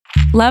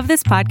Love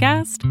this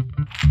podcast?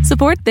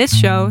 Support this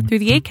show through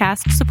the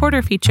Acast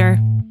supporter feature.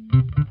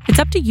 It's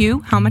up to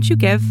you how much you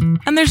give,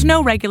 and there's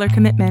no regular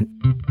commitment.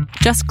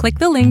 Just click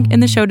the link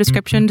in the show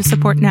description to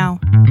support now.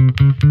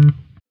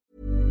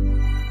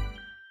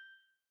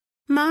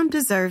 Mom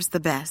deserves the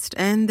best,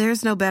 and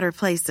there's no better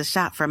place to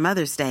shop for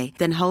Mother's Day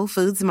than Whole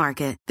Foods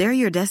Market. They're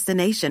your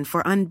destination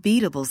for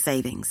unbeatable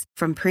savings,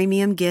 from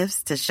premium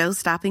gifts to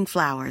show-stopping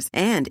flowers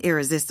and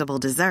irresistible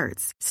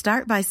desserts.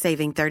 Start by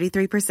saving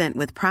 33%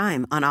 with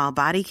Prime on all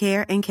body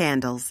care and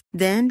candles.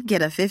 Then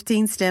get a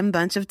 15-stem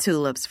bunch of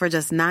tulips for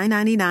just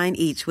 $9.99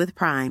 each with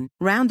Prime.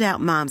 Round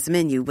out Mom's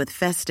menu with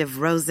festive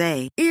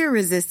rosé,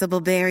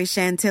 irresistible berry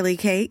chantilly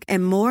cake,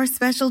 and more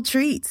special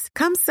treats.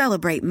 Come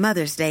celebrate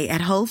Mother's Day at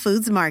Whole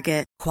Foods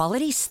Market.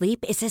 Quality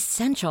sleep is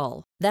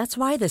essential. That's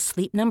why the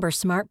Sleep Number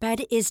Smart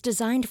Bed is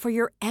designed for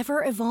your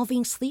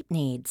ever-evolving sleep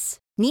needs.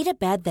 Need a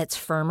bed that's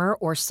firmer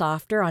or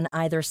softer on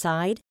either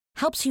side?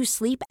 Helps you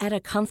sleep at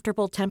a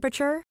comfortable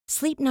temperature?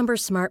 Sleep Number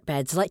Smart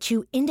Beds let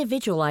you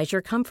individualize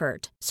your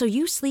comfort, so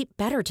you sleep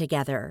better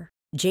together.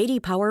 J.D.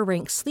 Power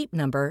ranks Sleep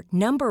Number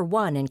number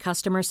 1 in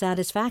customer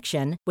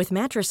satisfaction with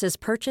mattresses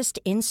purchased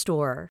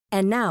in-store.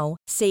 And now,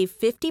 save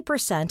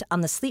 50% on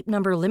the Sleep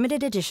Number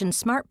Limited Edition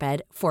Smart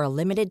Bed for a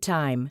limited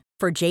time.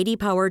 For J.D.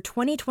 Power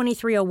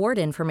 2023 award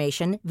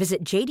information,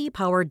 visit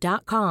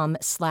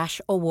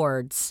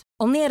jdpower.com/awards.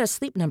 Only at a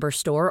Sleep Number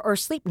store or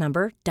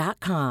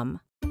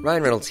sleepnumber.com.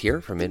 Ryan Reynolds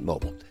here from Mint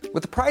Mobile.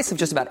 With the price of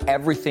just about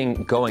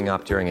everything going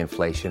up during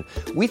inflation,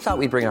 we thought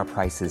we'd bring our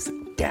prices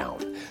down.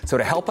 So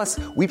to help us,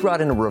 we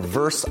brought in a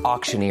reverse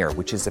auctioneer,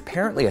 which is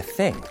apparently a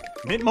thing.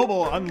 Mint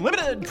Mobile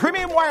Unlimited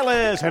Premium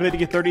Wireless. How to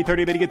get 30,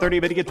 30, bit to get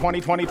 30, bit to get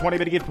 20, 20, 20,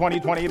 bit to get 20,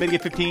 20, bit to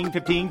get 15,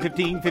 15,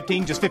 15,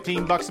 15, just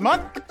 $15 a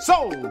month?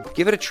 Sold!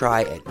 Give it a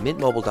try at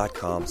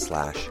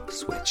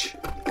mintmobile.com/switch.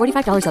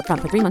 $45 up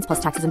front for 3 months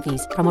plus taxes and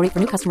fees. Promo rate for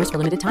new customers for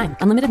limited time.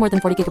 Unlimited more than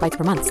 40 gigabytes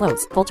per month.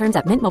 Slows full terms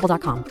at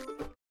mintmobile.com.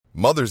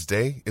 Mother's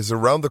Day is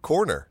around the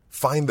corner.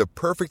 Find the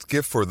perfect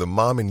gift for the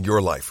mom in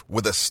your life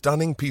with a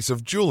stunning piece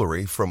of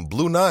jewelry from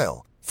Blue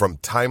Nile. From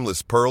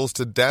timeless pearls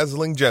to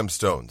dazzling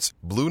gemstones,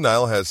 Blue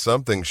Nile has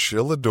something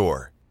she'll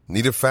adore.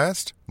 Need it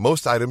fast?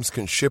 Most items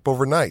can ship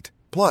overnight.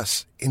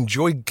 Plus,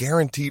 enjoy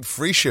guaranteed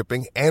free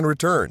shipping and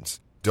returns.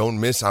 Don't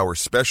miss our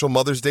special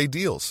Mother's Day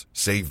deals.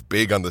 Save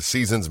big on the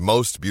season's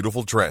most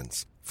beautiful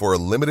trends. For a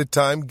limited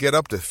time, get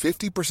up to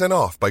 50%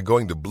 off by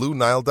going to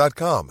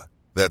BlueNile.com.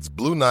 That's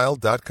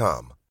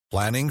BlueNile.com.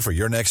 Planning for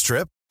your next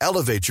trip?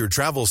 Elevate your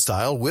travel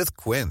style with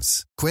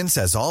Quince. Quince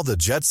has all the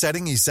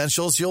jet-setting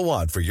essentials you'll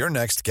want for your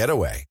next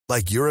getaway,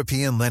 like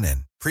European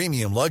linen,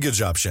 premium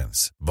luggage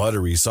options,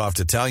 buttery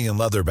soft Italian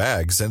leather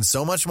bags, and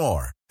so much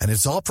more. And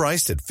it's all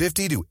priced at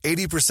 50 to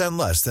 80%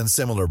 less than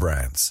similar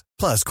brands.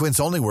 Plus, Quince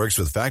only works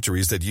with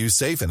factories that use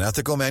safe and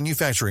ethical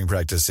manufacturing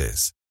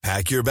practices.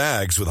 Pack your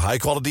bags with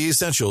high-quality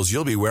essentials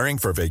you'll be wearing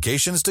for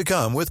vacations to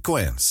come with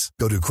Quince.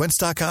 Go to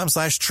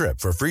quince.com/trip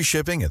for free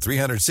shipping and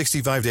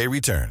 365-day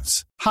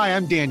returns. Hi,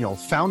 I'm Daniel,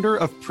 founder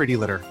of Pretty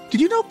Litter.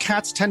 Did you know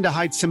cats tend to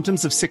hide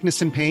symptoms of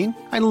sickness and pain?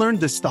 I learned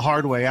this the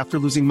hard way after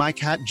losing my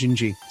cat,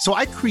 Gingy. So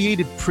I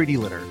created Pretty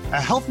Litter,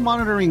 a health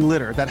monitoring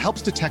litter that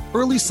helps detect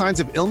early signs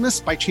of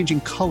illness by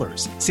changing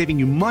colors, saving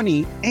you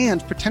money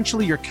and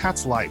potentially your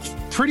cat's life.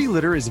 Pretty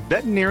Litter is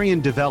veterinarian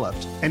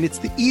developed, and it's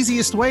the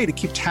easiest way to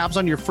keep tabs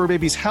on your fur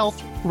baby's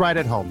health right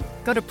at home.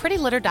 Go to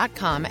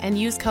prettylitter.com and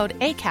use code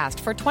ACAST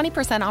for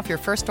 20% off your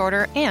first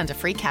order and a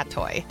free cat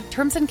toy.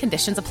 Terms and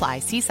conditions apply.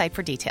 See site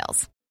for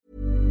details.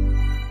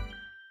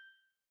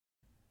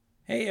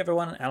 Hey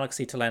everyone, Alex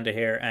E. Talenda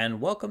here,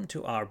 and welcome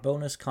to our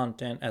bonus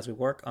content as we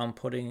work on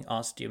putting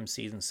Ostium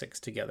Season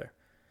 6 together.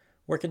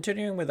 We're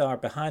continuing with our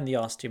Behind the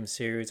Ostium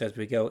series as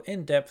we go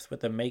in depth with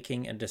the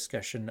making and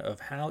discussion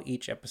of how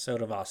each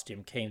episode of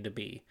Ostium came to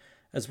be,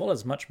 as well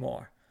as much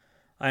more.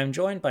 I am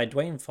joined by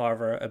Dwayne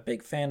Farver, a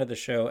big fan of the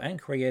show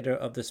and creator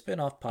of the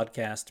spin-off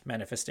podcast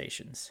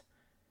Manifestations.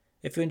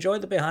 If you enjoyed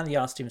the Behind the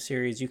Ostium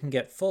series, you can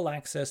get full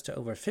access to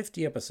over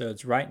 50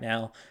 episodes right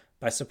now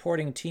by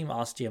supporting Team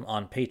Ostium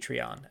on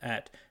Patreon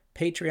at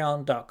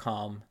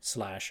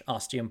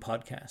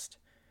patreon.com/ostiumpodcast.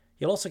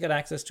 You'll also get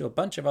access to a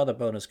bunch of other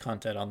bonus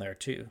content on there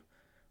too.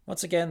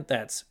 Once again,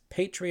 that's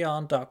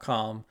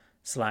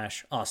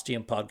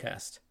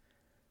patreon.com/ostiumpodcast.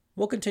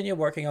 We'll continue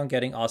working on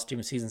getting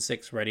Ostium Season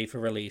 6 ready for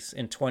release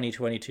in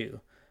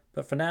 2022.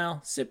 But for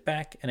now, sit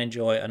back and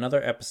enjoy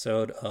another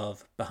episode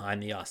of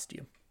Behind the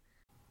Ostium.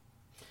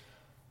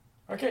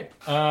 Okay,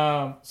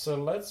 so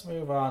let's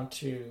move on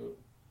to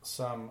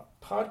some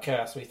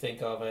podcasts we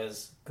think of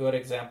as good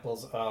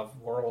examples of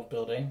world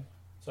building.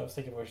 So I was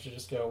thinking we should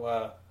just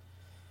go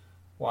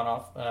one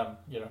off,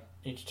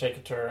 each take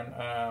a turn.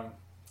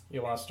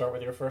 You want to start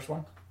with your first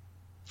one?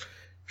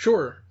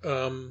 Sure.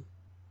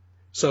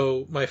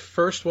 So my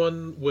first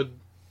one would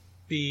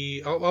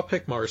be, I'll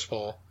pick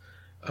Marsfall,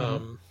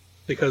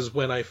 because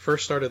when I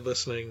first started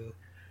listening,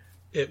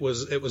 it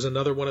was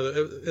another one of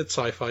it's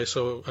sci-fi,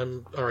 so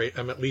I'm all right.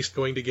 I'm at least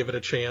going to give it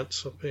a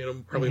chance.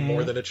 Probably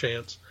more than a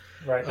chance.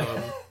 Right.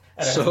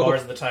 And so,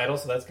 Mars in the title,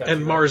 so that's got.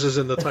 And Mars is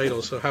in the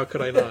title, so how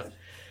could I not?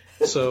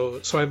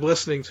 So I'm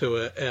listening to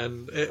it,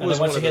 and then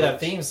once you hear that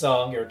theme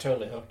song, you're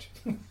totally hooked.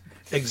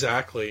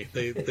 Exactly.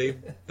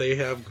 They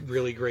have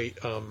really great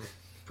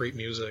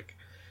music.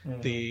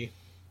 Mm-hmm.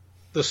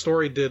 The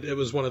story it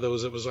was one of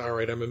those. It was all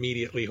right. I'm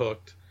immediately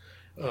hooked.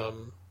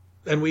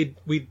 And we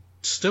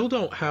still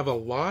don't have a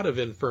lot of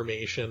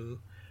information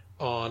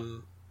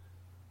on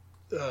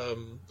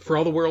for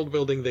all the world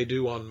building they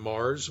do on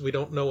Mars. We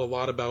don't know a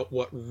lot about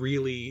what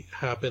really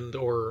happened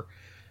or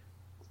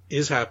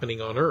is happening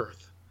on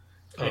Earth.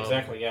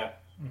 Exactly. Yeah.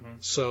 Mm-hmm.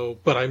 So,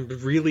 but I'm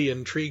really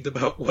intrigued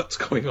about what's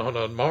going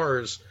on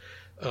Mars.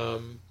 Yeah,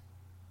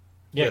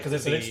 because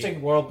it's an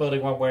interesting world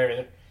building one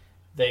where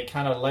they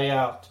kind of lay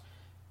out,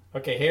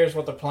 okay, here's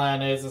what the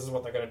plan is, this is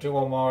what they're going to do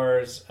on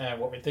Mars, and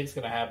what we think is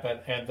going to happen,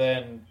 and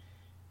then,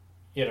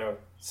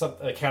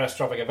 a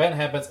catastrophic event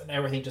happens, and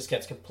everything just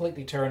gets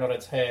completely turned on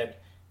its head,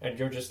 and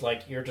you're just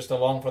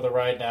along for the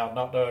ride now,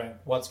 not knowing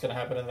what's going to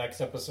happen in the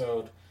next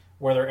episode,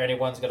 whether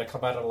anyone's going to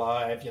come out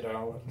alive,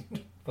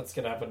 what's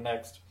going to happen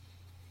next.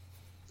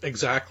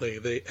 Exactly.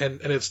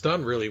 And it's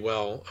done really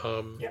well.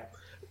 Yeah.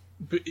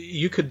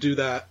 You could do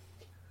that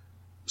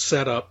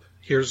setup.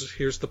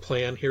 Here's the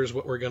plan. Here's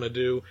what we're going to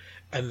do.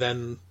 And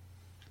then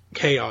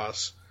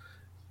chaos.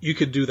 You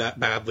could do that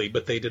badly,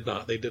 but they did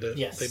not. They did it.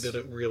 Yes. They did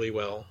it really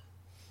well.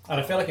 And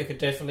I feel like it could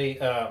definitely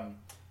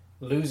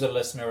lose a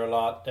listener a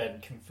lot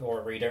or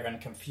a reader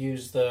and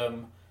confuse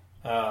them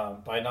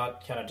by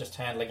not kind of just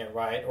handling it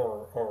right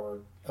or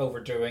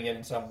overdoing it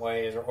in some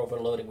ways or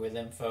overloading with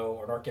info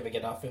or not giving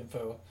enough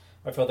info.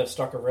 I feel they've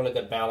struck a really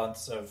good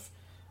balance of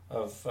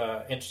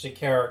interesting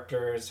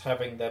characters,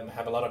 having them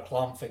have a lot of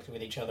conflict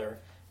with each other,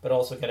 but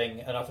also getting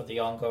enough of the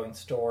ongoing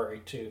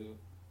story to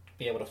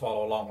be able to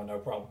follow along with no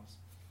problems.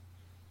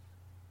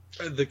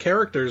 The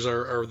characters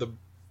are the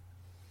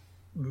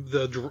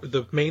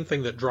main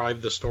thing that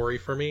drive the story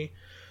for me,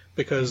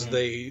 because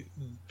they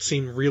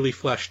seem really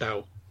fleshed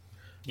out.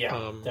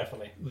 Yeah,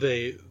 definitely.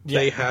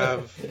 They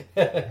have...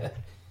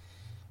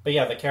 But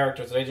yeah, the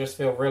characters, they just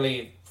feel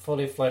really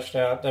fully fleshed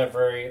out. They're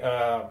very...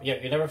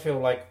 you never feel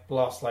like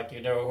lost, like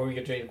you know who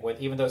you're dealing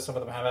with. Even though some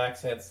of them have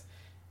accents,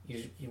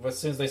 you as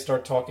soon as they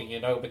start talking,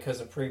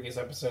 because of previous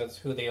episodes,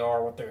 who they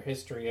are, what their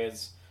history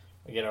is,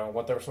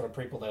 what their sort of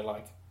people they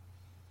like.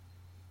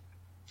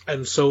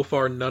 And so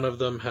far, none of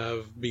them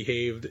have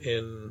behaved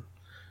in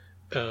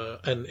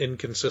an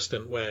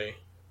inconsistent way.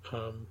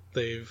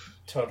 They've...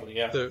 Totally,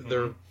 yeah.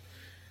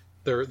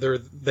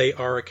 They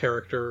are a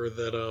character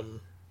that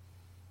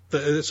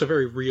it's a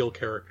very real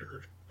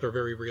character. They're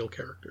very real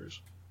characters.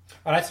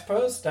 And I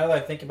suppose now that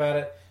I think about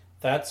it,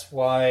 that's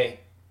why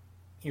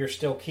you're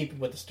still keeping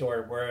with the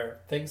story, where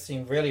things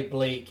seem really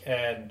bleak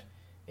and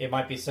it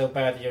might be so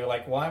bad that you're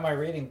like, why am I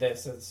reading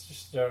this? It's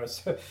just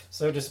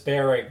so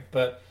despairing.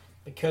 But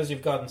because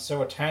you've gotten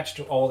so attached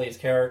to all these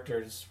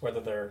characters, whether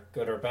they're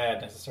good or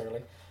bad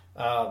necessarily,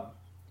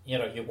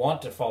 you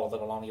want to follow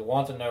them along. You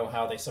want to know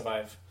how they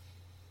survive.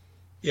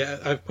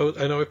 Yeah,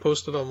 I know I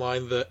posted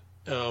online that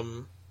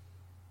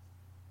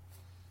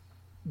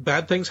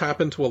bad things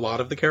happen to a lot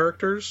of the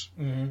characters,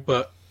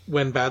 but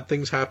when bad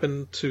things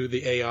happen to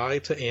the AI,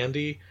 to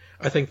Andy,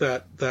 I think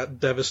that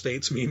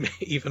devastates me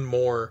even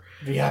more.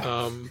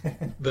 Yeah.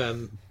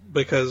 Than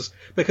because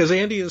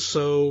Andy is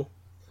so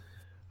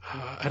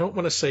I don't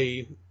want to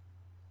say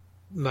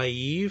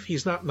naive.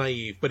 He's not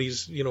naive, but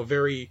he's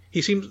very.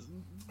 He seems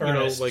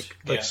earnest.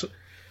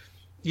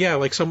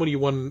 Like someone you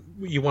want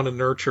to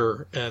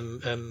nurture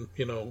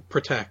and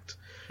protect.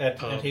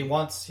 And he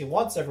wants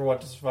everyone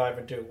to survive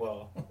and do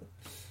well.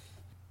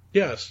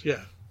 Yes,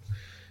 yeah.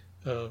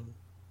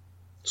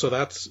 So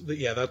that's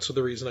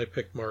the reason I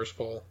picked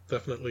Marsfall.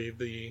 Definitely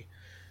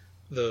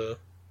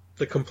the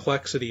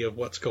complexity of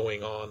what's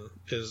going on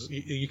is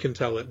you can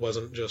tell it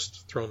wasn't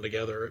just thrown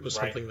together. It was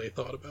something they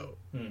thought about.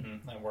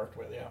 Mm-hmm. And worked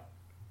with, yeah.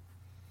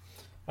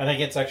 I think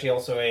it's actually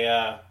also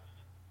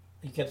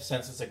you get the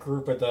sense it's a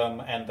group of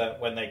them, and that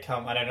when they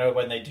come, and I know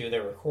when they do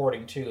their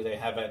recording too, they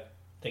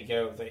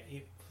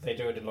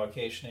do it in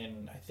location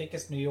in, I think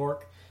it's New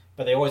York,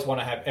 but they always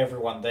want to have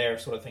everyone there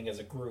sort of thing as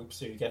a group,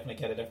 so you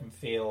definitely get a different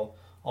feel,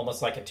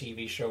 almost like a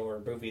TV show or a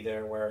movie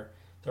there, where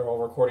they're all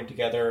recording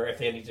together. If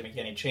they need to make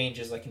any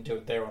changes, they can do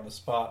it there on the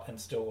spot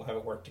and still have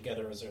it work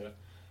together as an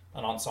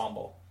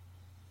ensemble.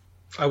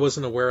 I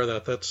wasn't aware of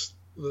that. That's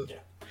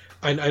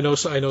I know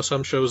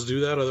some shows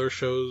do that. Other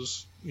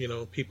shows,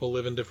 people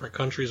live in different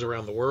countries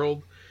around the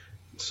world,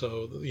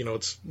 so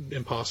it's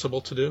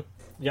impossible to do.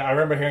 Yeah, I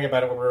remember hearing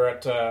about it when we were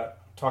at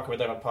talking with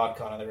them at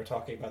PodCon, and they were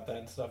talking about that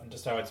and stuff, and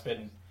just how it's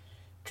been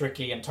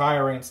tricky and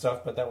tiring and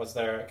stuff. But that was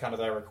their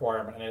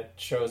requirement, and it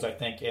shows, I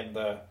think, in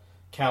the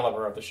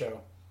caliber of the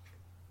show.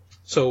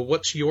 So,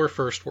 what's your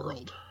first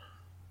world?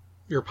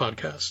 Your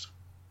podcast?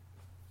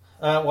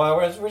 Well, I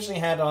was originally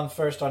had on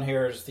first on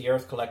here is the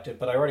Earth Collective,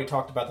 but I already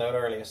talked about that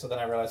earlier. So then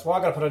I realized, I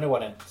got to put a new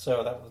one in.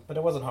 But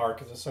it wasn't hard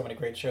because there's so many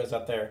great shows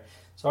out there.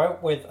 So I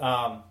went with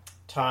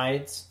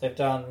Tides. They've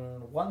done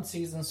one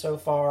season so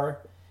far,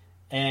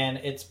 and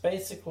it's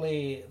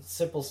basically a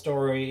simple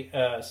story: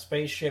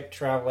 spaceship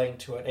traveling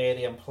to an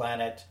alien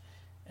planet,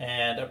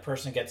 and a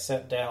person gets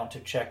sent down to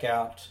check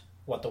out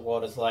what the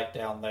world is like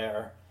down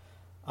there.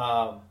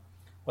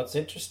 What's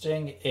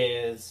interesting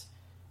is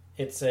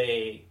it's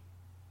a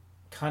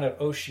kind of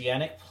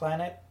oceanic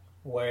planet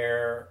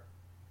where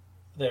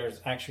there's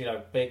actually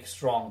a big,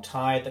 strong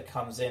tide that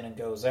comes in and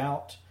goes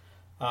out.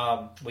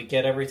 We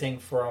get everything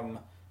from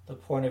the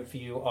point of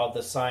view of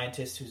the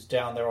scientist who's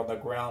down there on the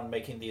ground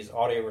making these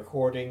audio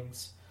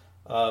recordings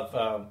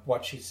of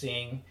what she's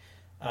seeing.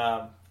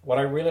 What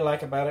I really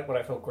like about it, what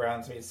I feel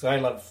grounds me, is I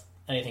love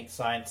anything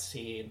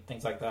science-y and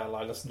things like that.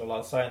 I listen to a lot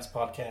of science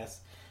podcasts.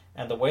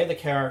 And the way the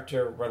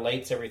character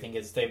relates everything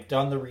is they've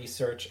done the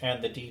research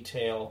and the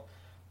detail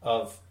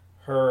of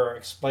her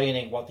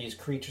explaining what these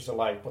creatures are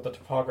like, what the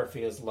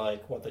topography is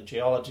like, what the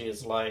geology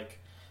is like,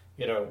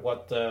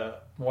 what the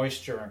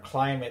moisture and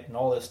climate and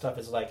all this stuff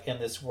is like in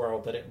this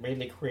world, that it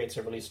really creates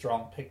a really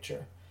strong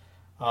picture.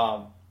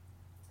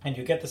 And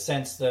you get the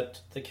sense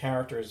that the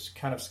character is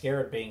kind of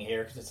scared being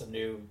here because it's a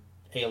new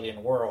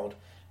alien world,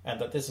 and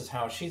that this is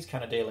how she's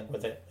kind of dealing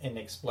with it in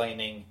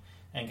explaining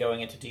and going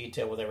into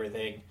detail with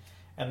everything.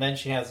 And then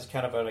she has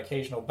kind of an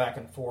occasional back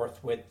and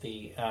forth with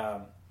the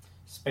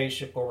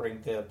spaceship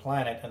orbiting the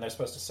planet, and they're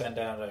supposed to send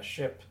down a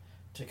ship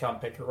to come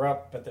pick her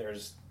up, but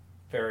there's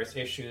various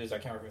issues. I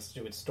can't remember if it's to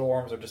do with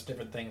storms or just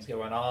different things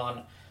going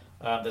on.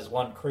 There's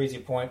one crazy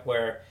point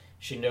where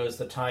she knows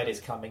the tide is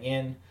coming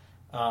in,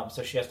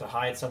 so she has to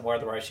hide somewhere,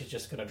 otherwise she's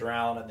just going to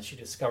drown, and then she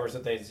discovers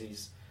that there's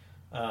these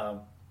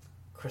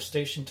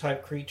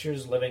crustacean-type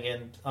creatures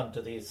living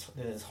under these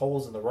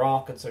holes in the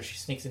rock, and so she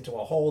sneaks into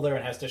a hole there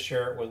and has to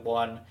share it with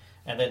one,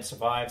 and then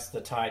survives the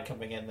tide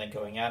coming in, then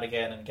going out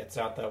again, and gets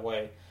out that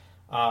way.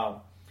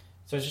 So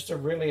it's just a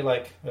really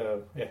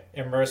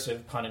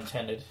immersive, pun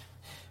intended,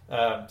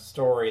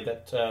 story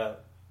that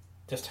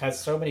just has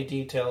so many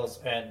details,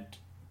 and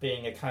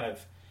being a kind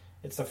of...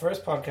 It's the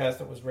first podcast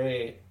that was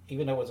really,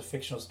 even though it was a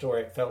fictional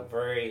story, it felt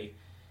very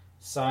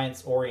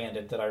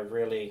science-oriented that I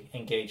really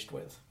engaged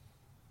with.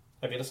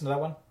 Have you listened to that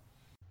one?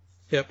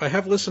 Yep, I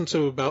have listened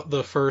to about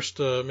the first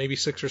maybe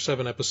 6 or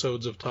 7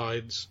 episodes of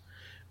Tides.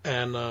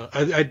 And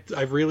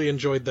I really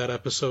enjoyed that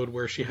episode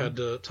where she had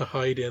to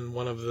hide in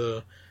one of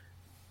the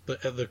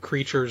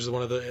creatures,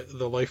 one of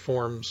the life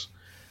forms,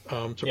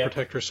 to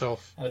protect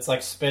herself. And it's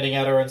like spitting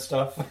at her and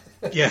stuff.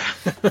 Yeah.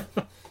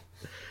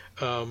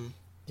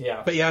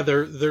 Yeah. But yeah,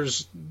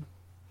 there's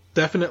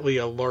definitely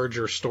a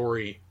larger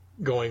story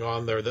going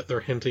on there that they're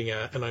hinting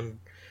at, and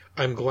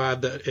I'm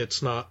glad that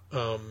it's not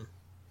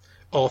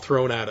all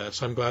thrown at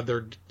us. I'm glad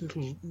they're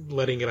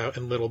letting it out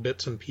in little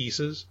bits and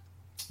pieces.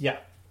 Yeah.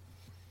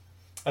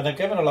 And they've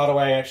given a lot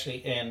away,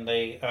 actually, in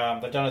they've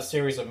done a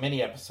series of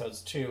mini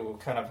episodes, too,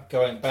 kind of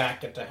going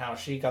back into how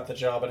she got the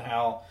job and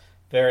how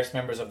various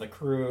members of the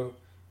crew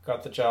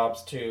got the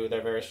jobs, too,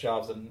 their various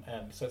jobs,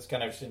 and so it's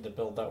kind of interesting to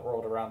build that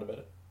world around a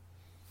bit.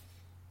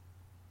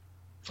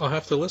 I'll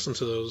have to listen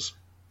to those.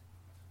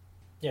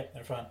 Yeah,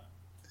 they're fun.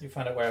 You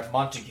find out where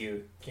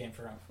Montague came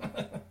from.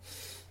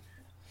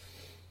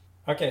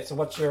 Okay, so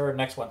what's your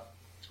next one?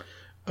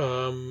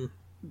 I'm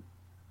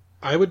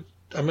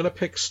going to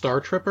pick Star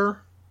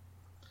Tripper.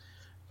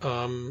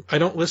 I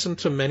don't listen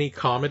to many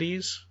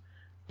comedies,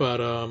 but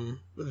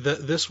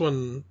this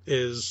one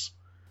is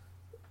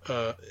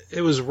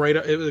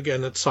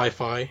again, it's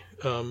sci-fi,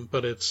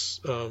 but it's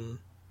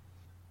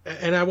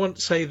and I won't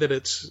say that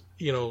it's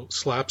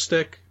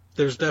slapstick.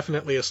 There's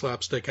definitely a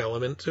slapstick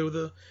element to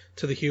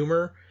the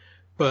humor,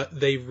 but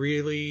they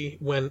really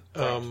went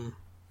out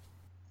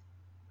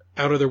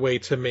of their way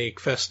to make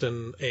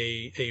Feston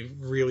a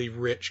really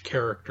rich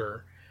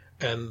character.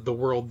 And the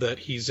world that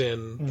he's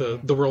in,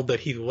 the world that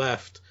he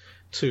left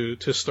to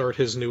start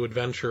his new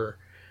adventure,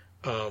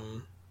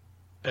 and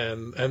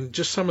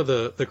just some of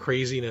the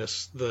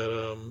craziness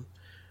that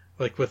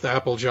like with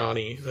Apple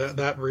Johnny,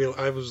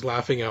 I was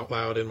laughing out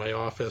loud in my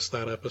office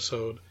that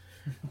episode.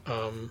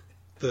 And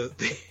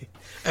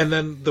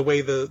then the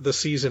way the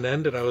season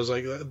ended, I was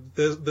like,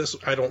 this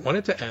I don't want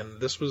it to end.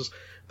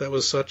 That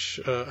was such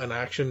an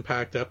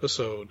action-packed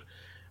episode,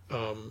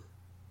 and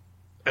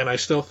I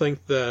still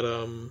think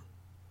that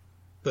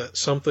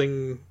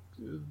something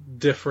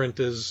different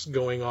is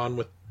going on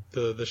with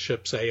the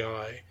ship's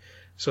AI.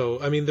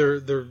 So I mean,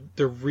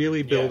 they're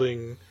really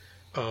building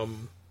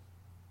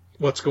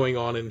what's going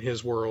on in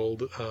his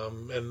world,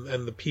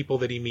 and the people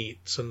that he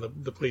meets and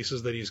the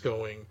places that he's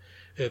going.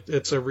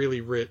 It's a really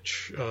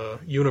rich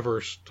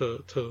universe,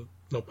 to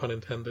no pun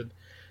intended,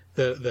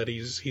 that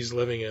he's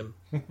living in.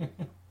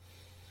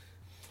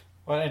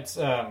 Well, it's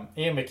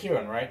Ian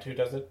McEwan, right? Who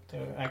does it?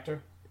 The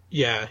actor.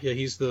 Yeah,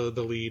 he's the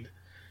lead.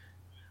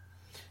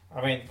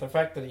 I mean, the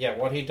fact that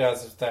what he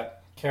does is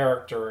that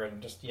character,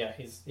 and just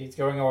he's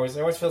going always.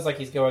 It always feels like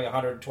he's going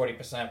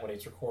 120% when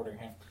he's recording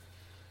him.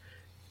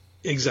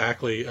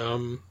 Exactly.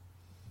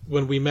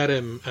 When we met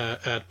him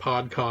at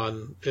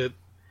PodCon,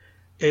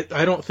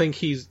 I don't think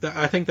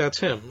I think that's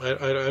him.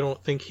 I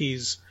don't think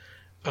he's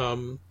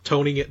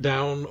toning it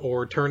down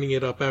or turning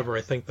it up ever.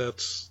 I think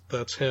that's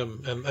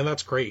him, and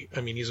that's great.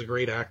 I mean, he's a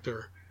great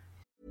actor.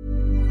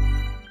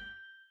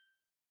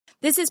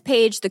 This is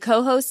Paige, the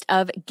co-host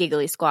of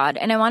Giggly Squad,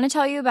 and I want to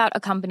tell you about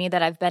a company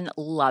that I've been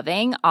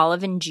loving,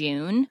 Olive &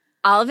 June.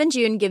 Olive &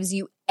 June gives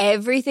you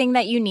everything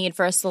that you need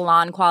for a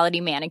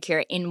salon-quality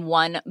manicure in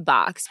one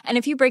box. And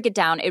if you break it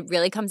down, it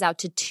really comes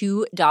out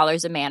to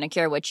 $2 a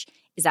manicure, which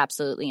is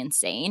absolutely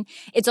insane.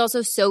 It's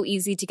also so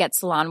easy to get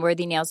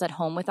salon-worthy nails at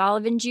home with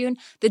Olive & June.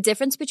 The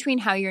difference between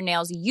how your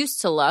nails used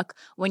to look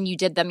when you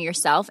did them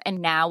yourself and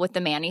now with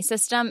the Mani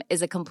system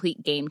is a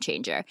complete game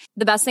changer.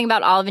 The best thing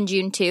about Olive &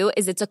 June, too,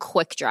 is it's a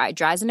quick dry.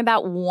 Dries in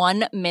about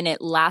 1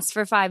 minute, lasts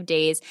for 5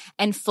 days,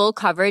 and full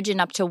coverage in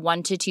up to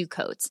 1 to 2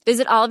 coats.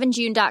 Visit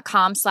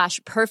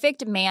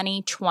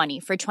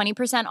oliveandjune.com/perfectmani20 for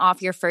 20%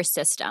 off your first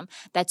system.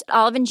 That's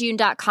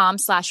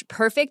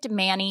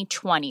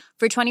oliveandjune.com/perfectmani20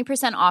 for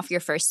 20% off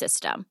your first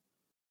system.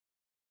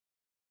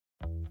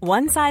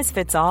 One size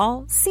fits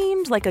all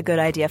seemed like a good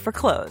idea for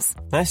clothes.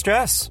 Nice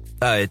dress.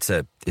 It's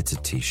a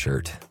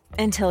t-shirt.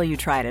 Until you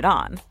tried it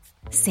on.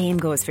 Same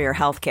goes for your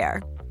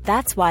healthcare.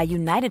 That's why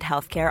United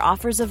Healthcare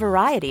offers a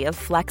variety of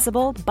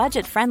flexible,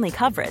 budget-friendly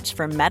coverage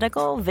for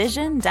medical,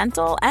 vision,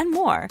 dental, and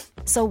more.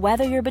 So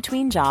whether you're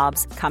between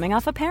jobs, coming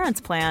off a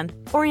parent's plan,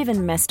 or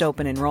even missed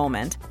open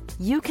enrollment,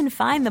 you can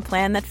find the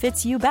plan that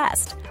fits you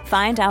best.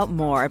 Find out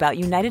more about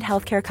United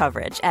Healthcare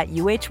coverage at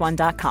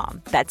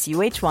uh1.com. That's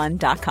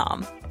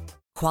uh1.com.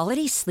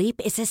 Quality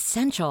sleep is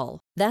essential.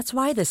 That's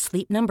why the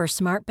Sleep Number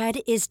Smart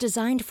Bed is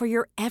designed for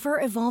your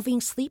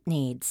ever-evolving sleep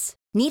needs.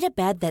 Need a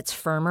bed that's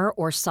firmer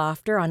or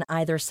softer on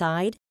either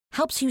side?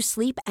 Helps you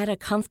sleep at a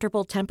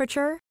comfortable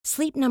temperature?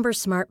 Sleep Number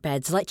Smart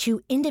Beds let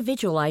you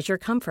individualize your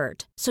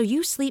comfort, so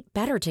you sleep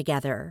better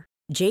together.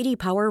 J.D.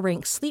 Power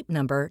ranks Sleep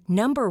Number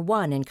number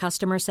 1 in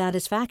customer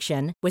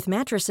satisfaction with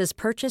mattresses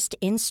purchased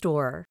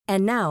in-store.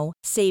 And now,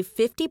 save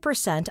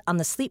 50% on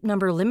the Sleep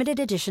Number Limited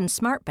Edition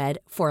Smart Bed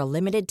for a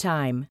limited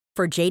time.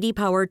 For J.D.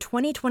 Power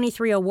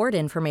 2023 award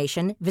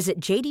information, visit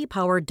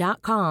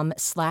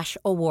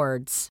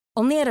jdpower.com/awards.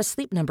 Only at a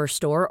Sleep Number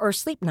store or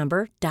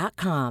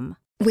sleepnumber.com.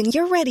 When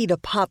you're ready to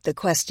pop the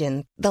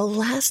question, the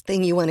last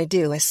thing you want to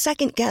do is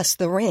second-guess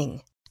the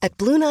ring. At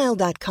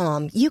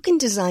BlueNile.com, you can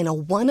design a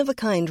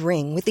one-of-a-kind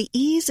ring with the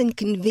ease and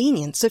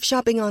convenience of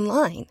shopping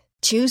online.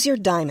 Choose your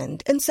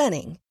diamond and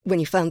setting. When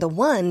you find the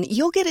one,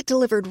 you'll get it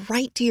delivered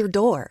right to your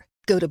door.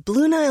 Go to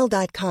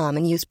BlueNile.com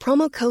and use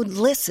promo code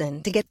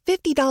LISTEN to get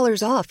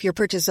 $50 off your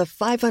purchase of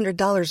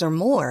 $500 or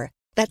more.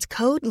 That's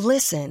code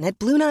LISTEN at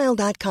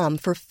BlueNile.com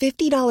for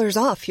 $50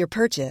 off your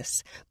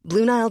purchase.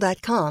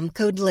 BlueNile.com,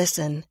 code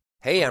LISTEN.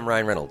 Hey, I'm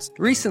Ryan Reynolds.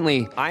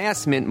 Recently, I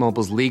asked Mint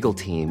Mobile's legal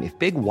team if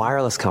big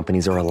wireless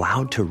companies are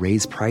allowed to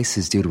raise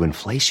prices due to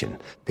inflation.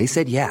 They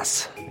said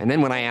yes. And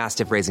then when I asked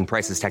if raising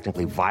prices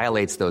technically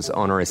violates those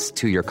onerous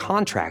two-year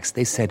contracts,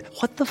 they said,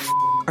 "What the f***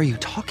 are you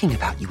talking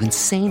about, you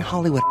insane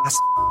Hollywood ass?"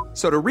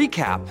 So to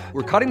recap,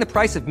 we're cutting the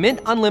price of Mint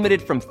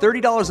Unlimited from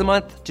 $30 a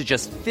month to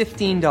just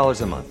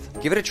 $15 a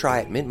month. Give it a try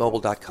at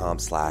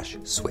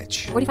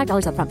mintmobile.com/switch.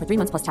 $45 up front for 3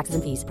 months plus taxes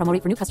and fees. Promo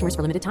rate for new customers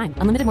for limited time.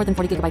 Unlimited more than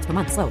 40 gigabytes per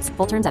month. Slows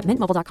full terms at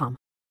mintmobile.com.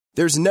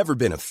 There's never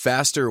been a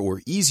faster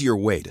or easier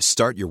way to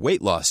start your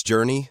weight loss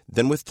journey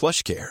than with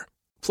PlushCare.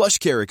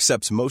 PlushCare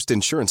accepts most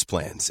insurance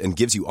plans and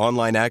gives you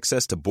online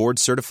access to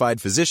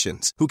board-certified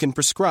physicians who can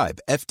prescribe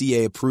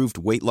FDA-approved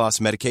weight loss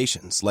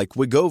medications like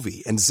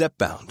Wegovy and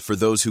Zepbound for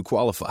those who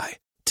qualify.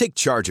 Take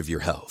charge of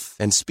your health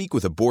and speak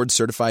with a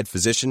board-certified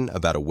physician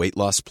about a weight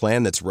loss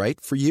plan that's right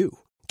for you.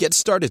 Get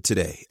started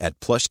today at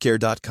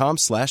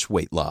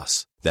plushcare.com/weight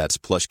loss. That's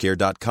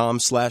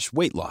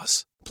plushcare.com/weight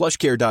loss.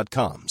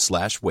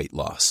 plushcare.com/weight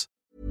loss.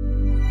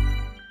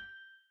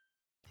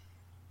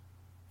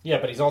 Yeah,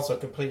 but he's also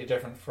completely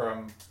different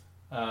from,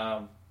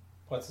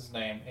 what's his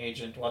name?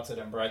 Agent What's-It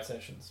in Bride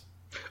Sessions.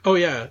 Oh,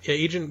 yeah.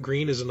 Agent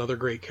Green is another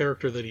great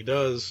character that he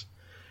does.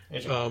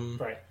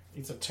 Right.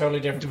 He's a totally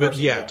different but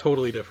person. Yeah,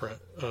 totally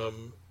different.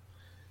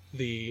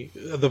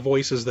 The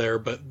voice is there,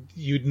 but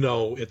you'd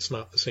know it's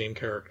not the same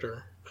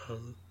character. I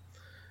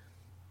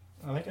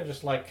think I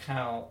just like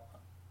how,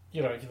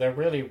 they're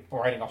really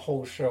writing a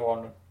whole show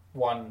on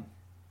one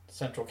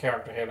central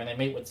character here. I mean, they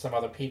meet with some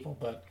other people,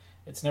 but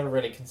it's never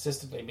really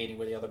consistently meeting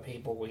with the other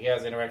people. He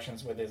has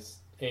interactions with his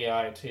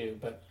AI too,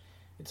 but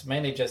it's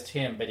mainly just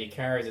him, but he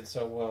carries it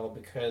so well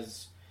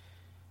because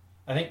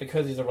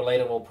he's a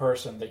relatable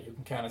person that you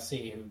can kind of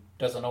see who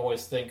doesn't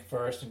always think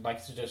first and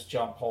likes to just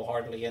jump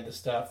wholeheartedly into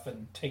stuff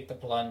and take the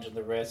plunge and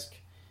the risk.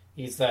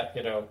 He's that,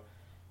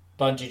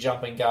 bungee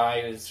jumping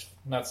guy who's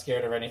not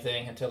scared of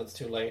anything until it's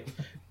too late.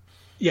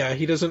 Yeah,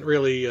 he doesn't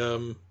really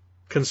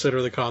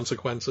consider the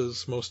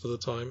consequences most of the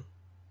time.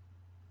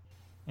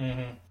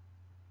 Mm-hmm.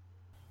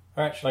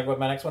 All right, should I go with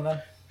my next one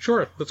then?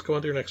 Sure, let's go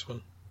on to your next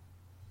one.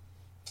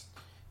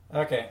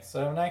 Okay,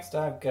 so next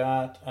I've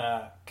got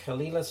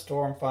Kalila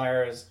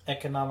Stormfire's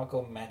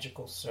Economical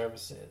Magical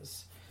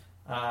Services.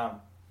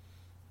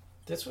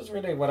 This was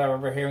really what I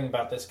remember hearing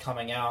about this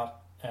coming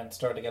out and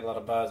started to get a lot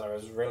of buzz. I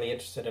was really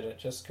interested in it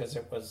just because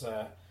it was,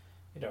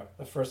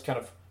 the first kind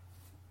of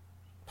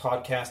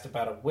podcast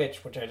about a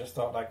witch, which I just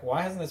thought,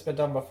 why hasn't this been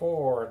done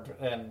before?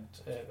 And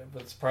it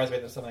would surprise me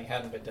that something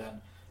hadn't been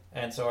done.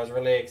 And so I was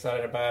really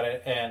excited about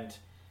it, and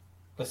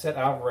Lisette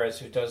Alvarez,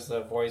 who does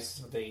the voice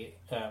of the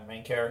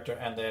main character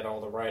and then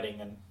all the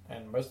writing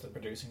and most of the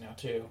producing now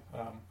too,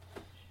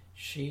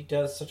 she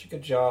does such a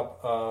good job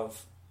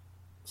of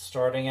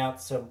starting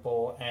out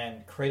simple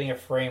and creating a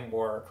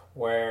framework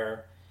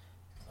where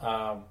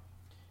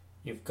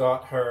you've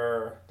got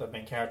her, the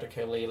main character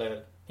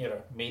Kalila,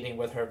 meeting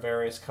with her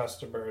various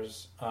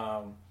customers,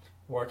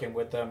 working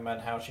with them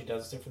and how she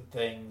does different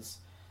things.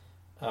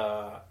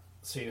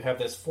 So you have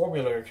this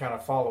formula you're kind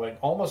of following,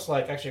 almost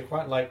like, actually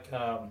quite like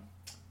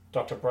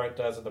Dr. Bright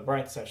does in the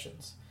Bright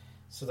sessions.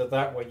 So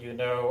that way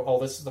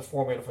this is the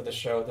formula for the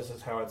show, this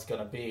is how it's going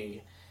to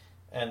be.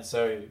 And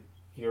so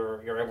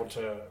you're able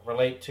to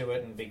relate to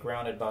it and be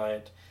grounded by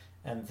it.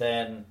 And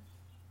then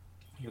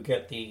you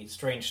get the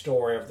strange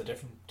story of the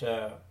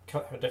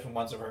different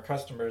ones of her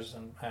customers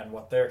and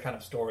what their kind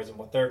of stories and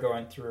what they're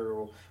going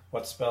through,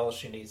 what spells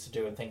she needs to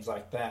do and things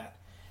like that.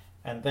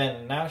 And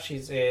then now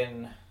she's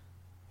in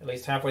at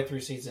least halfway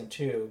through season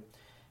 2,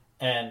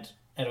 and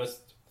it was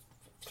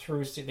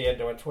towards the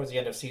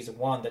end of season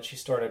 1 that she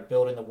started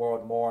building the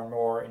world more and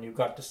more, and you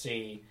got to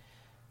see,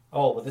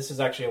 this is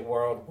actually a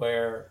world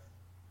where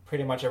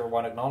pretty much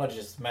everyone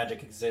acknowledges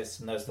magic exists,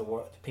 and there's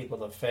the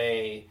people of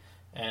Fae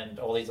and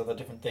all these other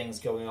different things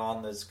going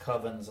on. There's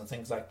covens and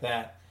things like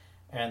that,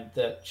 and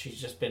that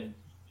she's just been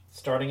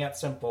starting out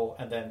simple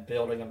and then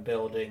building and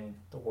building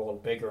the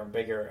world bigger and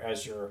bigger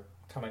as you're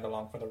coming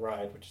along for the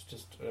ride, which is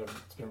just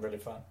it's been really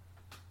fun.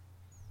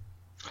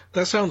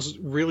 That sounds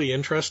really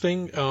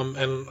interesting,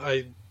 and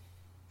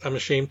I'm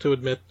ashamed to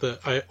admit that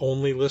I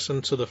only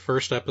listened to the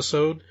first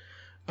episode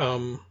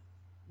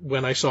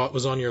when I saw it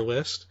was on your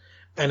list,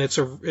 and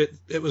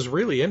it was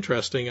really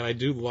interesting, and I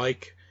do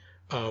like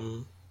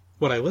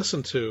what I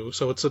listened to,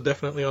 so it's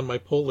definitely on my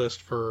pull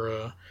list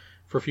for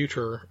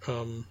future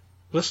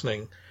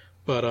listening.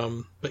 But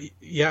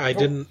yeah, I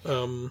didn't.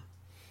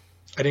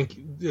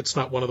 It's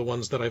not one of the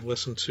ones that I've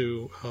listened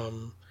to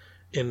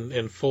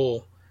in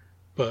full.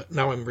 But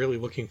now I'm really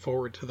looking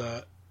forward to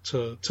that,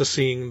 to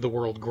seeing the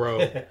world grow.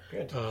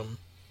 Good.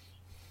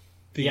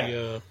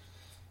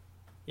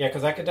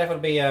 Because that could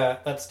definitely be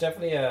that's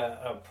definitely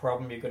a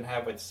problem you can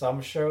have with some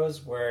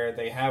shows where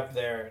they have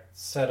their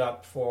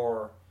setup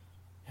for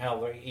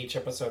how each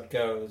episode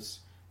goes.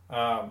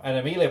 And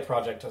Amelia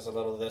Project does a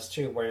little of this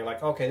too, where you're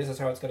like, okay, this is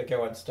how it's going to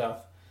go and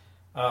stuff.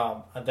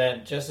 And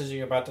then just as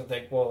you're about to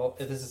think, well,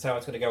 if this is how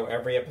it's going to go,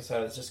 every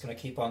episode is just going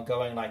to keep on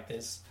going like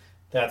this,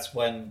 that's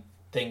when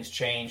things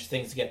change,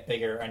 things get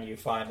bigger, and you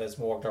find there's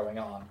more going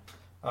on.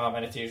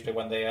 And it's usually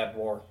when they add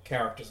more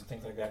characters and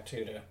things like that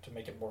too, to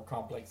make it more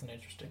complex and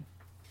interesting.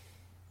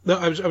 No,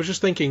 I was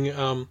just thinking,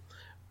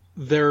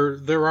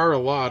 there are a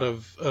lot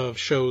of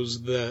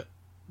shows that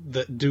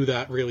do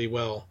that really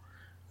well,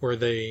 where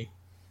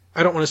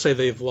I don't want to say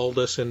they've lulled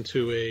us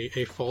into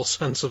a false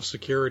sense of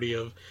security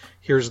of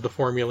here's the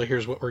formula,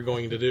 here's what we're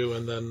going to do,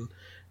 and then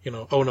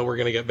oh no, we're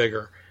going to get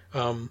bigger.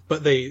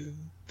 But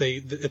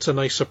it's a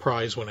nice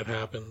surprise when it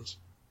happens.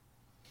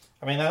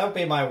 I mean, that would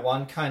be my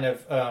one kind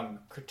of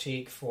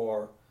critique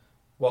for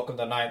Welcome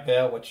to Night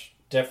Vale, which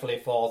definitely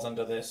falls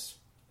under this.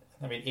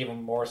 I mean,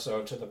 even more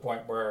so to the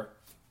point where,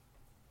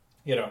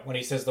 when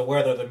he says the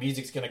weather, the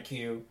music's going to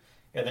cue,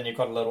 and then you've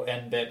got a little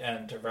end bit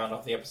and to round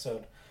off the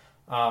episode.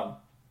 And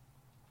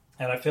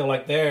I feel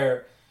like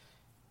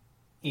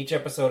each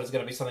episode is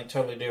going to be something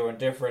totally new and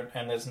different,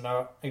 and there's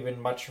not even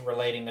much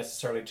relating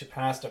necessarily to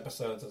past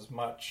episodes as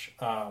much.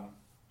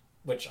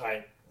 Which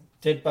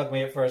did bug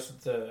me at first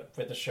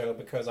with the show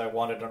because I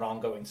wanted an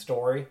ongoing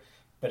story,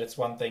 but it's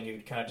one thing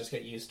you kind of just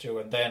get used to,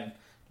 and then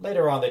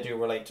later on they do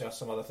relate to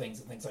some other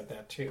things and things like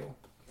that too.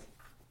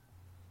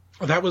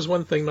 That was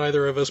one thing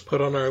neither of us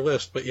put on our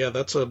list, but yeah,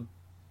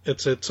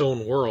 it's its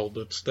own world.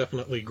 It's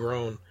definitely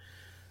grown.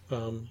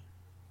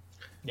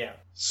 Yeah.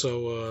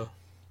 So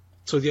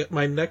yeah,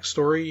 my next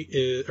story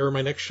is, or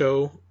my next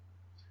show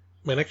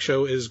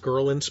is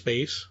Girl in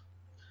Space.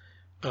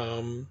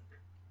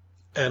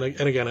 And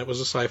again, it was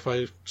a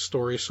sci-fi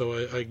story,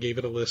 so I gave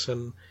it a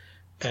listen,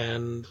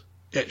 and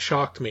it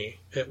shocked me.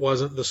 It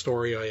wasn't the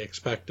story I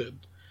expected,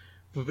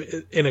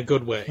 in a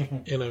good way,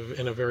 in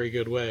a very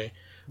good way.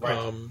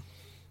 Right.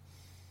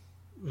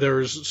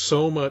 There's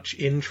so much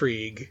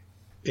intrigue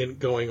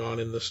going on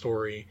in the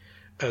story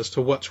as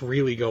to what's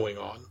really going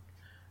on,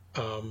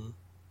 and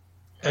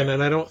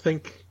then I don't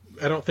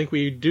think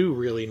we do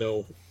really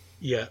know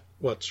yet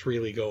what's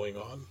really going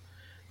on.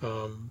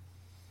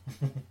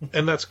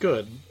 And that's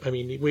good. I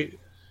mean,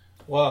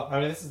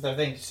 this is the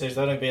thing. There's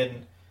only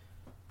been,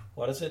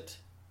 what is it?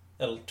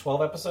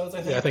 12 episodes, I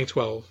think? Yeah, I think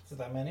 12. Is it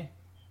that many?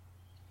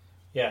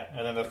 Yeah,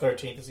 and then the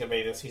 13th is going to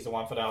be the season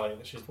 1 finale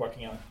that she's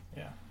working on.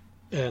 Yeah.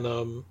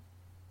 And,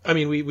 I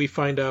mean, we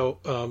find out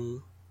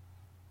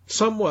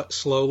somewhat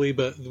slowly,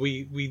 but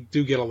we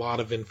do get a lot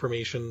of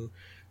information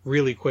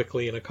really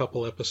quickly in a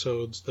couple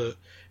episodes that,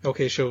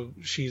 okay, so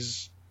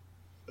she's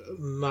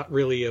not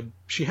really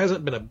she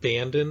hasn't been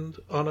abandoned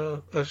on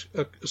a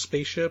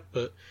spaceship,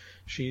 but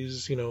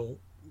she's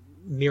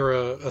near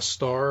a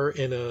star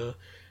in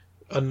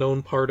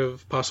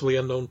possibly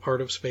unknown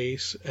part of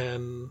space,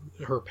 and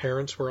her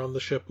parents were on the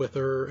ship with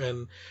her,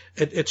 and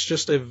it's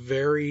just a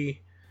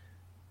very,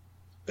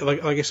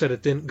 like I said,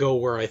 it didn't go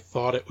where I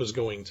thought it was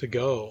going to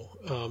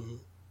go.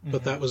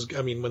 But that was,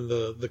 I mean, when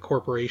the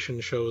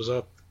corporation shows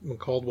up, when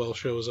Caldwell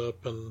shows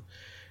up, and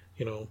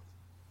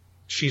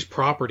she's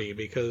property,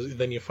 because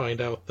then you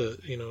find out that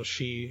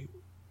she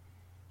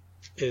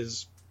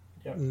is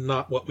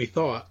not what we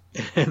thought,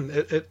 and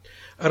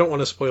I don't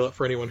want to spoil it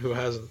for anyone who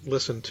hasn't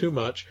listened too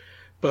much,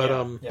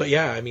 but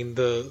yeah, I mean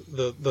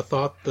the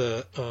thought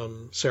that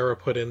Sarah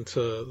put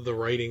into the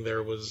writing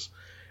there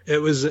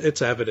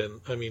it's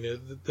evident. I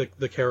mean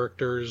the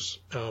characters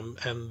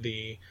and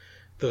the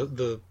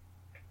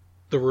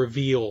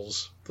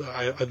reveals.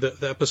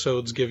 The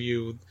episodes give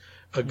you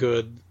a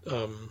good.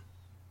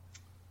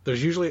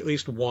 There's usually at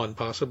least one,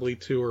 possibly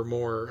two or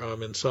more,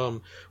 in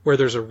some where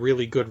there's a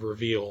really good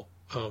reveal,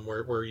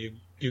 where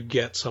you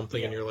get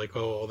something and you're like,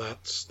 oh,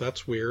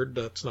 that's weird.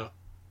 That's not.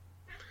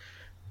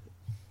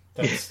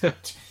 That's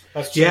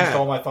changed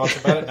all my thoughts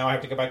about it. Now I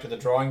have to go back to the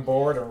drawing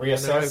board and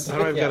reassess.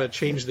 Now I've got to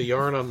change the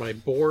yarn on my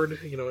board.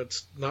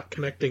 It's not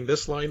connecting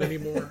this line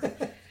anymore.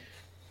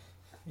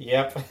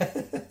 Yep.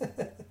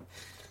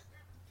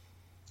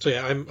 So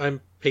yeah, I'm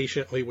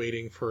patiently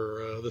waiting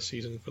for the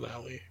season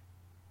finale.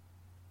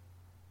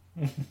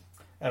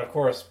 And of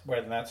course,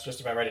 when that's just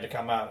about ready to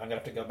come out, I'm gonna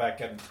have to go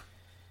back and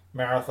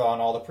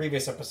marathon all the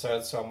previous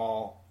episodes, so I'm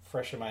all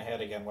fresh in my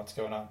head again. What's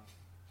going on?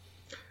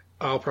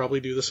 I'll probably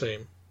do the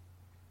same.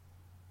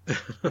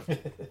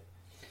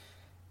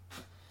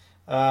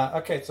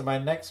 Okay, so my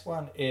next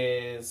one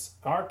is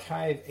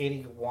Archive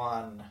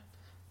 81.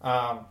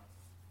 That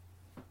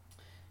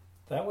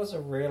was a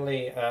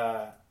really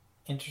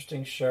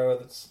interesting show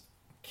that's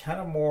kind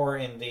of more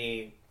in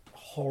the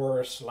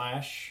horror /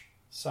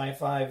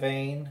 sci-fi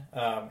vein.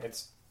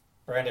 It's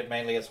branded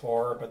mainly as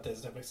horror, but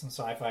there's definitely some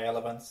sci-fi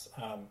elements,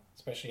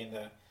 especially in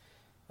the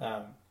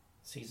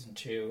season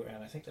 2,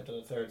 and I think they're to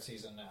the 3rd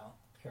season now,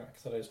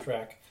 because I lose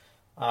track.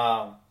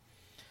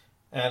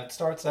 And it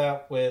starts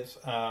out with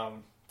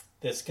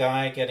this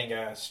guy getting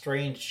a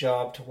strange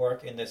job to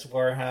work in this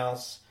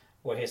warehouse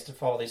where he has to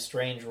follow these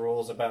strange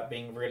rules about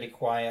being really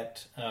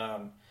quiet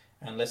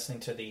and listening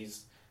to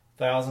these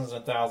thousands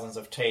and thousands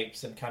of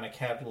tapes and kind of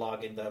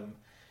cataloging them.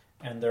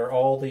 And there are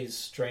all these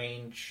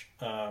strange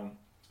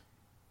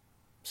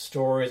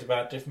stories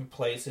about different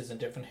places and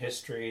different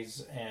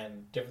histories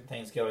and different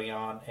things going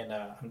on. And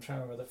I'm trying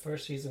to remember, the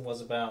first season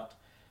was about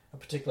a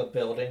particular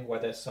building where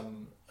there's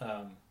some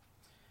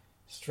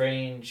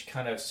strange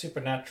kind of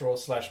supernatural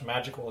 /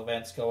 magical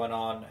events going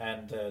on,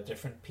 and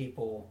different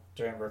people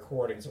doing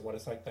recordings of what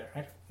it's like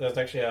there. There's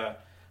actually a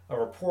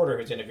reporter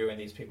who's interviewing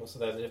these people, so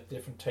there's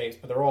different tapes,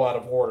 but they're all out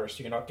of order,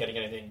 so you're not getting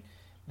anything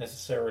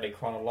necessarily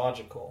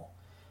chronological.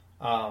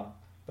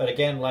 But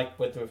again, like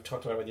what we've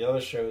talked about with the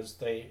other shows,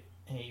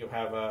 you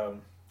have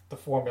the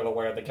formula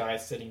where the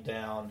guy's sitting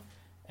down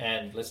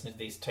and listening to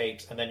these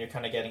tapes, and then you're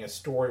kind of getting a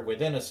story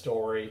within a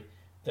story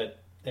that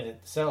in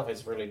itself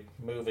is really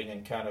moving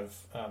and kind of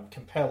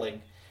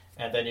compelling.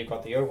 And then you've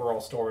got the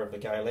overall story of the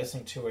guy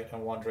listening to it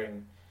and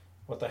wondering,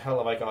 what the hell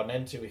have I gotten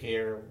into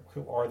here?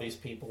 Who are these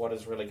people? What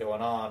is really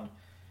going on?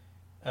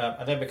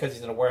 And then because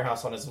he's in a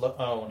warehouse on his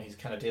own, he's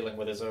kind of dealing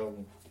with his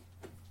own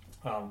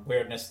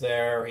weirdness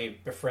there. He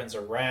befriends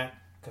a rat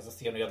because it's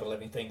the only other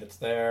living thing that's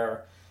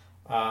there.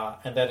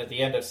 And then at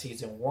the end of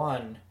season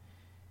 1,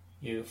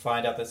 you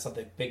find out there's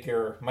something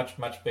bigger, much,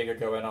 much bigger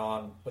going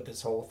on with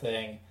this whole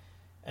thing.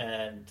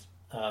 And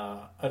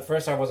at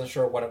first I wasn't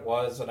sure what it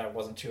was, and I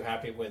wasn't too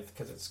happy with,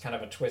 because it's kind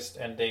of a twist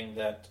ending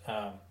that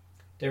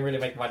didn't really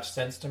make much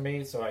sense to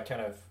me, so I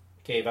kind of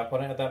gave up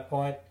on it at that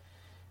point.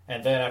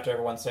 And then after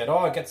everyone said,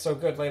 oh, it gets so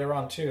good later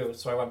on too,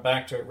 so I went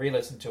back to it,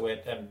 re-listened to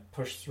it, and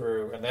pushed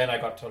through, and then I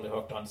got totally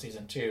hooked on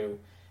season 2,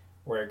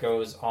 where it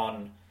goes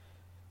on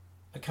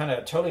a kind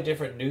of totally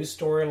different news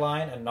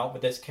storyline, and not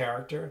with this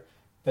character,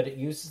 but it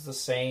uses the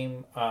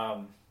same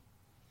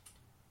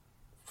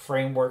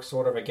framework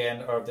sort of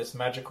again of this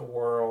magical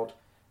world,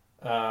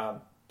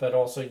 but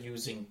also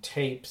using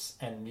tapes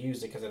and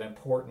music as an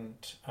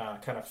important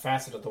kind of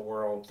facet of the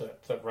world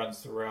that runs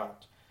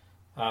throughout.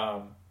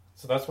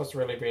 So that's what's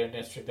really been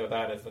interesting to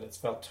that, is that it's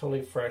felt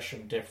totally fresh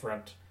and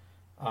different,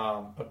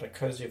 but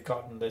because you've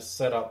gotten this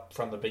set up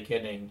from the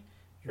beginning,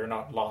 you're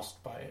not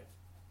lost by it,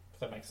 if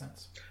that makes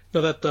sense.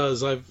 No, that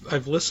does.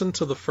 I've listened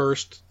to the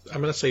first,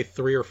 I'm going to say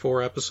 3 or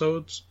 4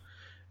 episodes,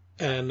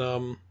 and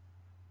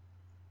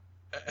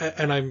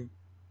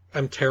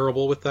I'm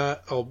terrible with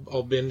that.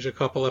 I'll binge a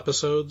couple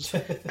episodes,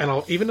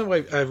 and even though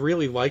I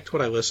really liked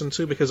what I listened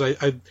to, because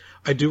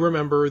I do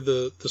remember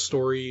the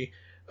story,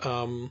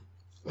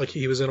 like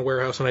he was in a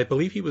warehouse, and I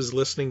believe he was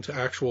listening to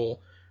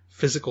actual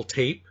physical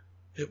tape.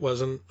 It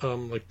wasn't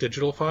like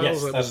digital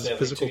files. Yes, it was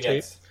physical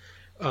tape. Yes.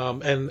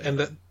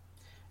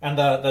 And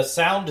the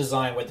sound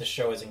design with the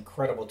show is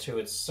incredible too.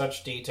 It's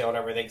such detail and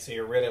everything, so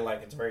you're really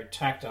it's very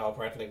tactile,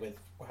 partly with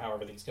how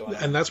everything's going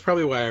on. And that's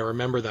probably why I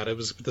remember that. It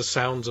was the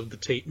sounds of the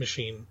tape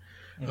machine.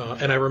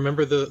 And I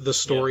remember the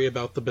story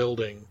about the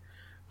building.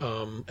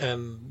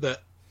 And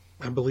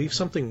I believe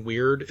something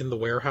weird in the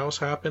warehouse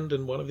happened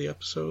in one of the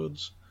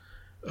episodes,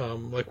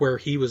 like where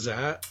he was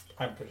at.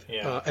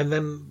 And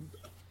then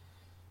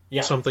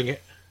something.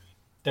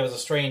 There was a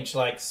strange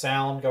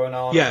sound going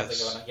on.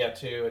 Yes.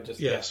 Too. And just,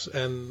 yes,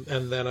 and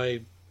then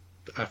I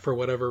for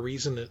whatever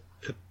reason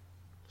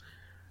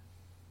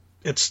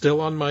it's still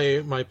on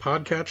my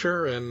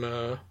podcatcher, and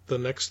the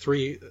next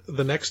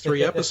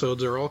three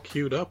episodes are all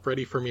queued up,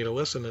 ready for me to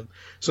listen. And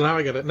so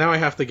now I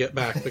have to get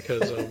back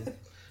because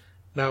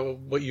now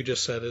what you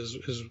just said is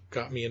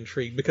got me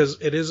intrigued, because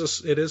it is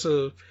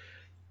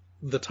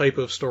the type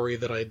of story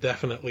that I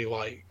definitely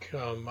like.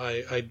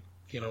 I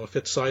if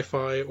it's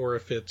sci-fi or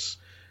if it's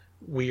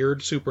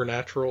weird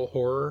supernatural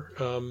horror,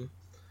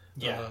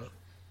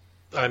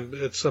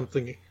 it's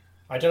something.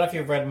 I don't know if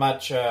you've read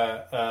much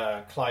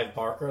Clive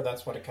Barker.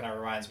 That's what it kind of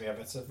reminds me of.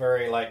 It's a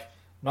very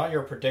not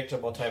your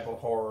predictable type of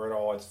horror at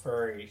all. It's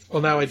very.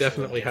 Well, now I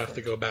definitely have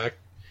to go back.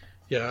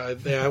 Yeah,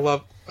 I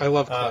love.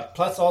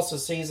 Plus, also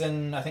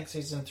season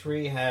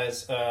 3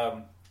 has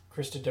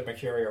Krista De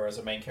Mercurio as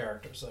a main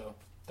character. So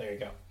there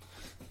you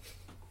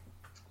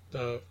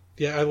go.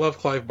 Yeah, I love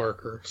Clive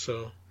Barker.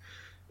 So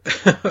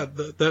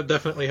that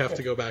definitely have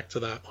to go back to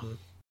that one.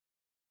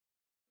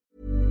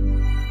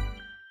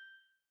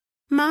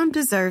 Mom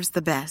deserves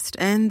the best,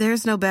 and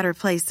there's no better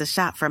place to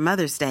shop for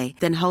Mother's Day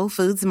than Whole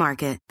Foods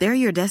Market. They're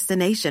your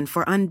destination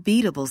for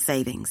unbeatable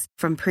savings,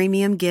 from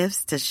premium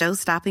gifts to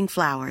show-stopping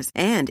flowers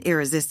and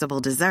irresistible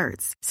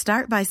desserts.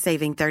 Start by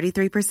saving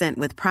 33%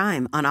 with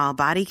Prime on all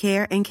body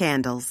care and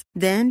candles.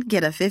 Then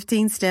get a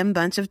 15-stem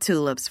bunch of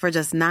tulips for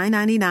just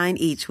 $9.99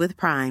 each with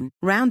Prime.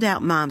 Round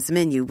out Mom's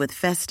menu with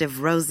festive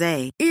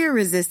rosé,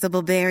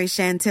 irresistible berry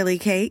chantilly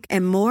cake,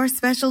 and more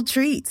special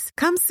treats.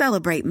 Come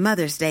celebrate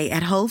Mother's Day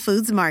at Whole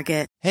Foods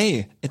Market.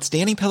 Hey, it's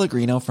Danny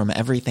Pellegrino from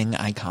Everything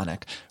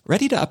Iconic.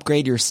 Ready to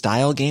upgrade your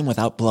style game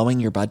without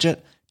blowing your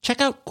budget? Check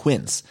out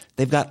Quince.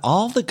 They've got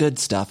all the good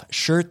stuff,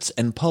 shirts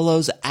and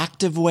polos,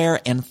 activewear,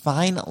 and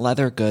fine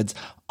leather goods,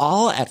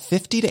 all at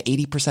 50 to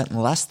 80%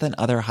 less than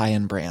other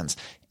high-end brands.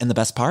 And the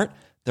best part?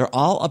 They're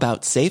all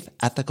about safe,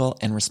 ethical,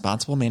 and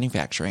responsible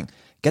manufacturing.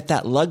 Get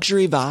that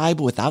luxury vibe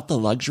without the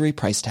luxury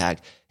price tag.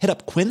 Hit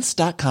up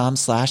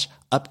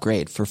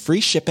quince.com/upgrade for free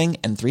shipping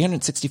and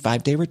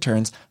 365-day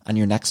returns on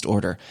your next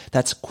order.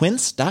 That's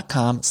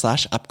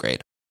quince.com/upgrade.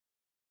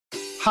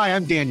 Hi,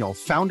 I'm Daniel,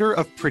 founder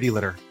of Pretty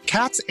Litter.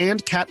 Cats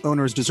and cat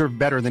owners deserve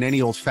better than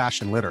any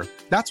old-fashioned litter.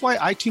 That's why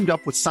I teamed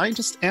up with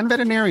scientists and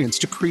veterinarians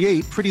to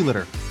create Pretty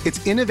Litter.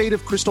 Its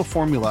innovative crystal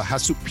formula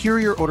has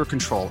superior odor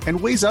control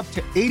and weighs up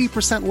to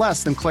 80%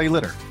 less than clay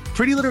litter.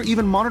 Pretty Litter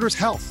even monitors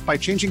health by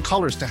changing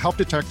colors to help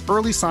detect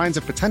early signs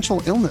of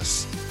potential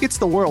illness. It's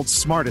the world's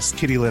smartest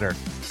kitty litter.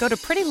 Go to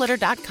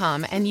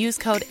prettylitter.com and use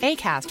code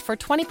ACAST for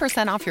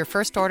 20% off your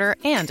first order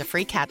and a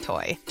free cat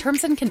toy.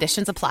 Terms and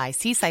conditions apply.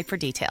 See site for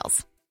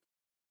details.